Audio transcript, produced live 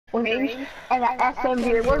range, and that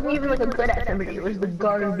SMG, it wasn't even like a good SMG, it was the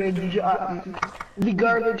garbage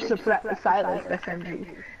silenced SMG.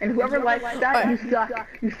 And whoever likes that, you suck.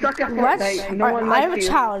 You suck at Fortnite. No one likes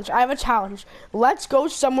you. I have a challenge. Let's go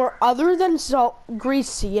somewhere other than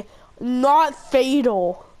Greasy, not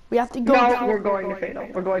Fatal. We have to go. No, we're going to Fatal.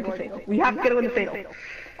 We're going to Fatal. We have to get into Fatal.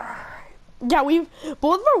 Yeah,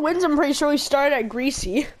 both of our wins, I'm pretty sure we started at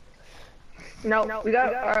Greasy. No, we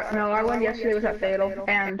got our one yesterday was at Fatal,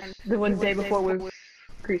 and the one day before was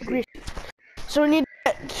Greasy. So we need to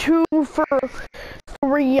get 2 for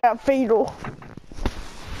 3 at Fatal.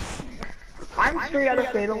 I'm straight out of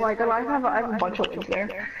Fatal. Like I have a bunch of wins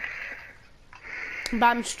there. But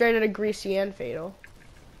I'm straight out of Greasy and Fatal.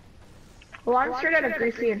 Well, I'm straight out of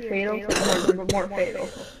Greasy and Fatal, so more Fatal.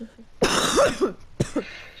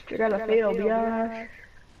 Straight out of Fatal, yeah.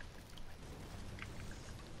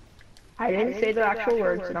 I didn't say the actual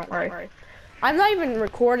words, so don't worry. I'm not even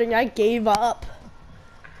recording, I gave up.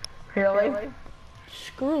 Really?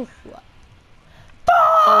 Screw what?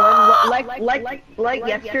 Oh, like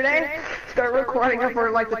yesterday, start recording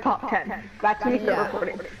for like the top 10. That's when you start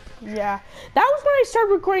recording. Yeah, that was when I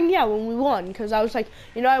started recording, when we won, because I was like,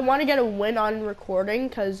 I want to get a win on recording,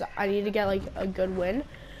 because I need to get like a good win.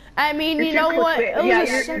 I mean, you know what? Yeah,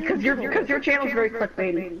 because your channel's very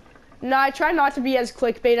clickbaity. No, I try not to be as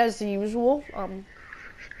clickbait as usual.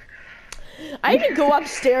 I need to go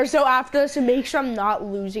upstairs though after this and make sure I'm not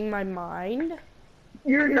losing my mind.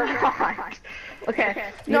 You're not. Okay.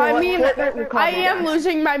 No, I mean, I am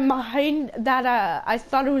losing my mind that I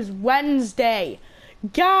thought it was Wednesday.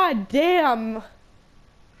 God damn.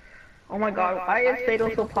 Oh my god, why is Fatal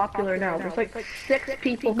so popular now? There's like 6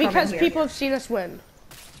 people coming because here. People have seen us win.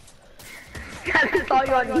 I saw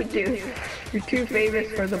you on YouTube. You're too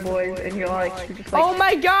famous for the boys, and you're just like. Oh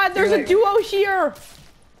my god, there's a duo here.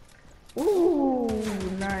 Ooh,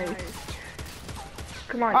 nice.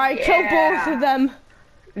 Come on. Alright, kill both of them.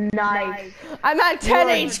 Nice. I'm at 10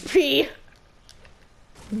 HP.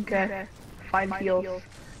 Okay. 5 heals.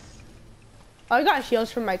 I got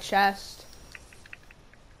heals from my chest.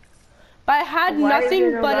 But I had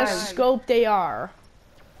nothing but a scoped AR.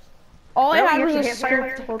 All I had was a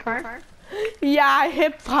scoped the whole time? Yeah, I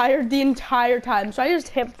hip fired the entire time. So I just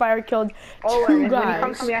hip fire killed 2 guys. When you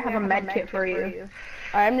come to me, I have a med kit for you.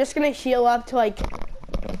 Alright, I'm just gonna heal up to like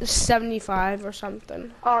 75 or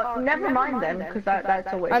something. Oh, never mind then, because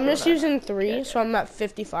that's a waste. I'm just using 3, so I'm at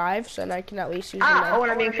 55, so then I can at least use Oh, when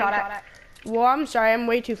I'm being shot at. Well, I'm sorry, I'm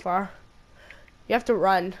way too far. You have to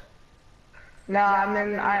run. No,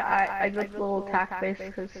 I just a little attack base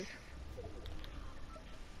because.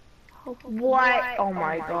 What? Oh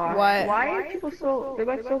my god. What? Why are people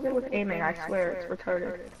they're so good with aiming, I swear, it's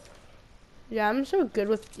retarded. Yeah, I'm so good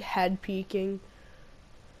with head peeking.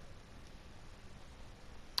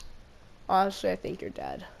 Honestly, I think you're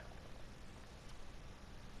dead.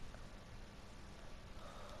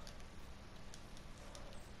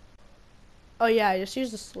 Oh yeah, I just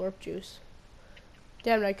used the slurp juice.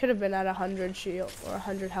 Damn it, I could have been at 100 shield or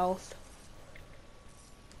 100 health.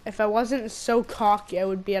 If I wasn't so cocky, I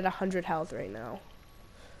would be at 100 health right now.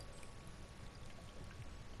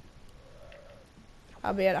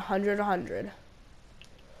 I'll be at 100, 100.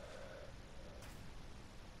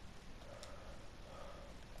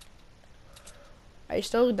 Are you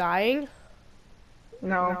still dying?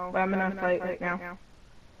 No, but I'm in a fight right now.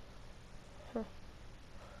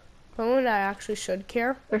 When I actually should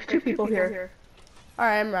care. There's 2 people here.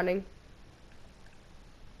 Alright, I'm running.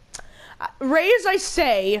 As I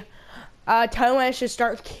say, tell me when I should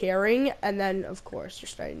start caring, and then, of course, you're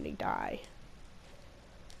starting to die.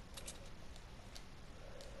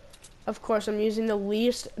 Of course, I'm using the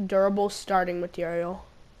least durable starting material.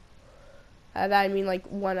 That I mean, like,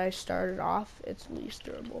 when I started off, it's least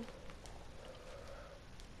durable.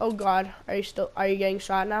 Oh god, are you getting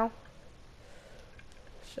shot now?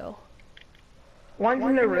 So. One's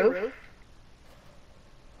in the roof.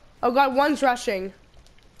 Oh god, one's rushing.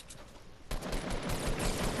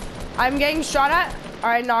 I'm getting shot at.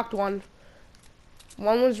 Alright, knocked one.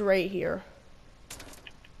 One was right here.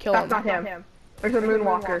 Kill him. That's not him. There's a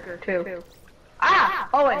moonwalker, too. Ah!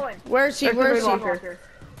 Owen! Where is he? Where is he?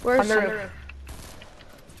 Where is he?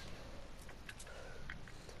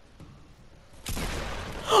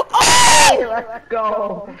 Oh! Hey, let's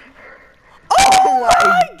go. Oh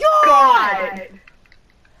my god!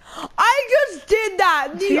 I just did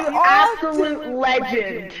that! The absolute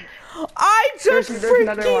legend! I just there's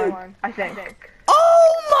freaking... another one, I think.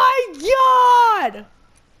 Oh my god!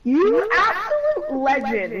 You absolute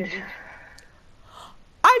legend!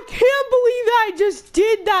 I can't believe that I just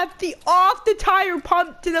did that! The off the tire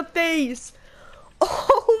pump to the face!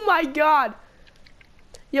 Oh my god.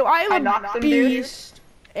 Yo, I I am knocked a him, dude. beast.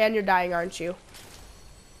 And you're dying, aren't you?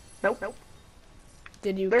 Nope.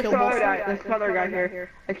 Did you There's kill some both? other guy. There's some other guy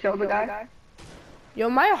here. I killed the guy. Yo,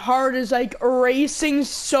 my heart is like racing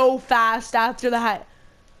so fast after that.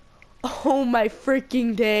 Oh my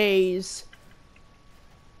freaking days.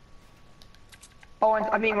 Oh, and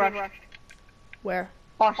I'm being rushed. Where?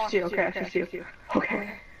 Oh, it's you. Okay, it's you.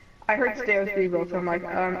 Okay. I heard stairs rebuild, so I'm like,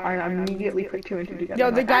 I immediately put two and two together.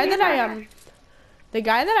 Yo, the guy that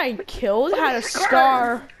I killed had a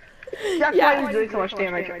scar. That's why he's doing so much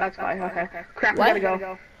damage. That's why. Okay. Crap, What? we gotta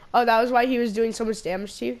go. Oh, that was why he was doing so much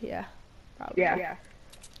damage to you? Yeah. Probably. Yeah.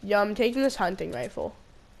 Yo, I'm taking this hunting rifle.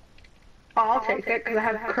 Oh, I'll take it because I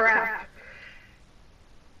have crap.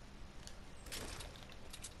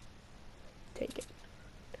 Take it.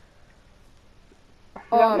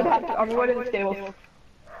 I'm going to the stables.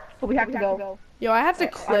 But we have to go. Yo, I have to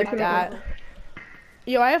clip that.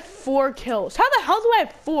 Yo, I have 4 kills. How the hell do I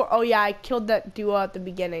have 4? Oh yeah, I killed that duo at the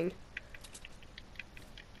beginning.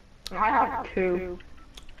 I have 2.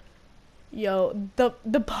 Yo,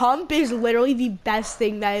 the pump is literally the best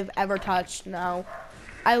thing that I've ever touched now.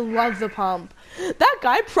 I love the pump. That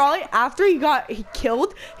guy probably, after he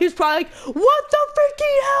killed, he was probably like, what the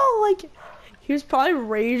freaking hell? Like, he was probably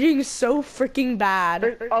raging so freaking bad.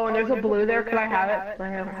 And there's a blue there. Can I have it?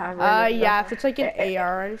 I don't have it. Yeah, if it's like an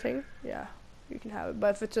AR or anything, yeah, you can have it.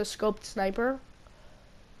 But if it's a scoped sniper,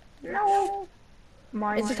 no.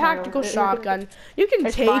 It's a tactical shotgun. You can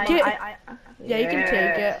take it. Yeah, you can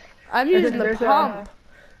take it. I'm using the pump.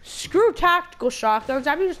 Screw tactical shotguns.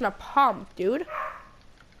 I'm using a pump, dude.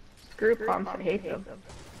 Screw pumps. I hate them.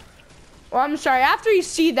 Well, I'm sorry. After you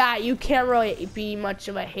see that, you can't really be much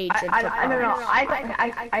of a hatred for pumps. I don't know.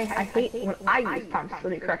 I hate when I use pumps. Let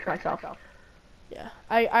me correct myself. Yeah,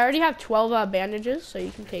 I already have 12 bandages, so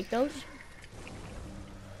you can take those.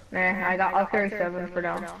 Nah, I'll carry 7 for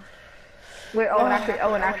now. Wait,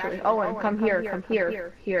 Owen, come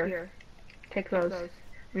here. Take those.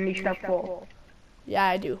 And you should have full. Yeah,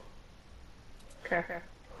 I do. Okay.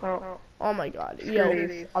 Well, Oh my god. Yo,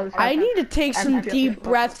 these. I need to take some deep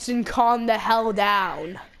breaths and calm the hell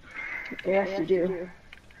down. Yes, you do.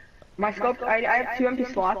 My scope, I have 2 empty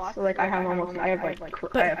slots, so like I have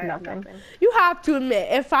nothing. You have to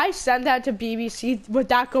admit, if I send that to BBC, would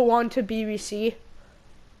that go on to BBC?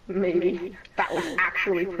 Maybe. That was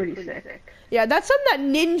actually pretty sick. Yeah, that's something that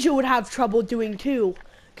Ninja would have trouble doing too.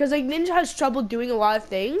 Because like Ninja has trouble doing a lot of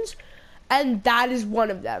things, and that is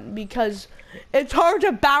one of them. Because it's hard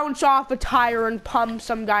to bounce off a tire and pump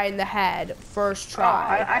some guy in the head first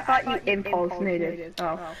try. I thought you impulse naded.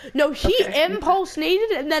 Oh. No, he impulse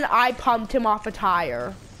naded and then I pumped him off a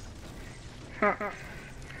tire.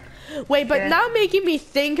 Wait, but now making me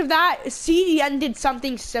think of that, CDN did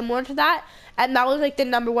something similar to that, and that was like the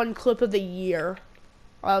 #1 clip of the year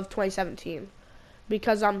of 2017.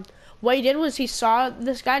 Because what he did was he saw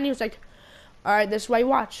this guy and he was like, alright, this is what you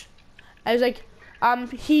watch. I was like,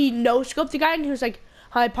 he no-scoped the guy and he was like,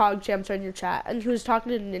 hi PogChamps in your chat, and he was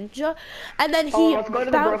talking to Ninja, and then he let's go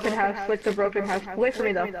to the broken house. Like the broken house. Wait for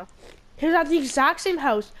me though. He was at the exact same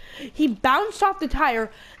house. He bounced off the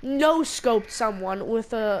tire, no-scoped someone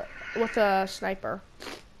with a sniper.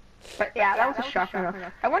 But yeah, that was a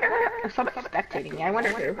shocker. I wonder if someone's spectating me. I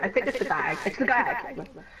wonder who. I think it's the guy. It's the guy I killed.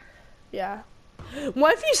 Yeah.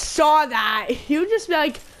 What if he saw that? He would just be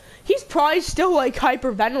like, he's probably still like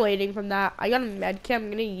hyperventilating from that. I got a med kit.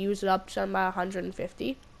 I'm gonna use it up to about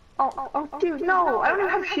 150. Oh, dude, no, I don't even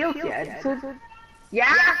have shields yet.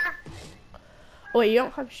 Yeah. Oh, wait, you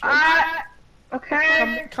don't have shields?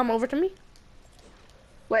 Okay. Come over to me.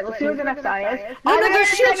 Wait, let's see what the next guy is. No, there's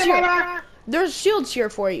shields here. There's shields here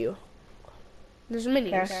for you. There's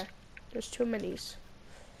minis. Okay. There's 2 minis.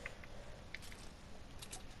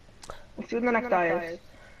 Let's see what the next guy is.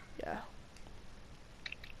 Yeah.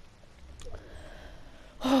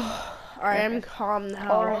 Alright, I'm calm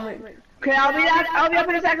now. Okay, I'll be up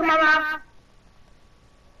in a second, Mama.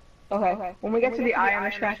 Okay, when we get to the eye, I'm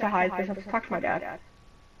just gonna have to hide because I have to talk to my dad.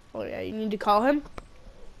 Oh yeah, you need to call him?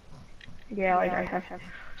 Yeah, like I have.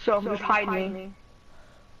 So just hide me.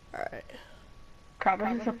 Alright. Crap,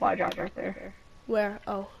 there's a supply drop right there. Where?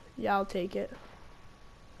 Oh, yeah, I'll take it.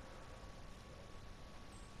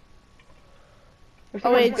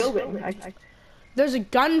 Oh wait, there's a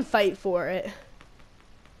gunfight for it.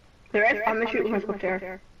 There is? I'm gonna shoot with my scope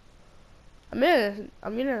there. I'm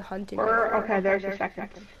in a hunting. Okay, there's a second.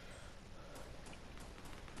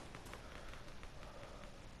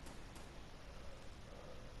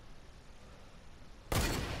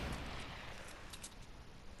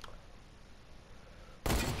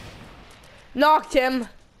 Knocked him.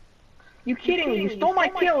 You kidding me? You stole my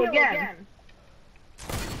kill again.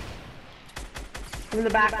 In the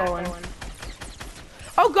back, Owen.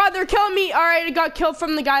 Oh god, they're killing me. Alright, I got killed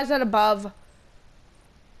from the guys at above.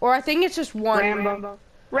 Or I think it's just one. Rambo.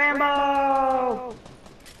 Rambo!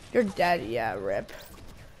 You're dead, yeah, rip.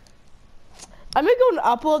 I'm gonna go and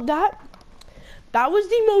upload that. That was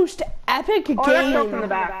the most epic game. That's from the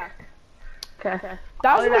back. Okay.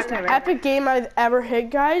 That was the most epic game I've ever hit,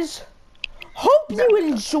 guys. Hope you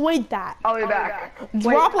enjoyed that. I'll be back.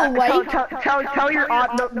 Drop a like. Tell your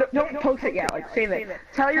audience. No, don't post it yet. Like, save it.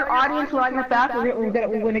 Tell your audience when I get back,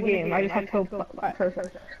 we'll win a game. I just have to post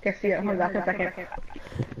it. Okay, see you. I'll be back in a second.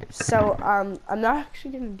 So, I'm not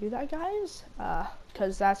actually gonna do that, guys,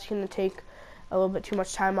 because that's gonna take a little bit too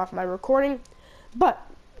much time off my recording. But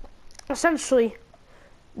essentially,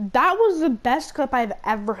 that was the best clip I've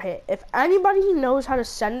ever hit. If anybody knows how to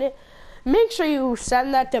send it, make sure you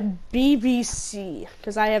send that to BBC,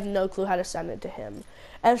 because I have no clue how to send it to him.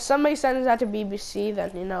 And if somebody sends that to BBC,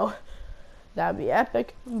 then, you know, that'd be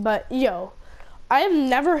epic. But, yo, I have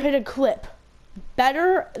never hit a clip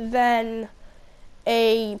better than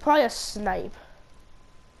probably a snipe.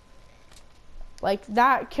 Like,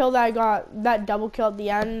 that kill that I got, that double kill at the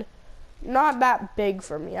end, not that big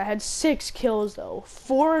for me. I had 6 kills, though.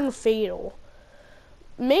 4 in Fatal.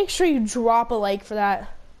 Make sure you drop a like for that.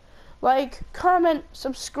 Like, comment,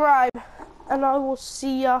 subscribe, and I will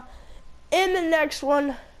see ya in the next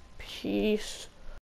one. Peace.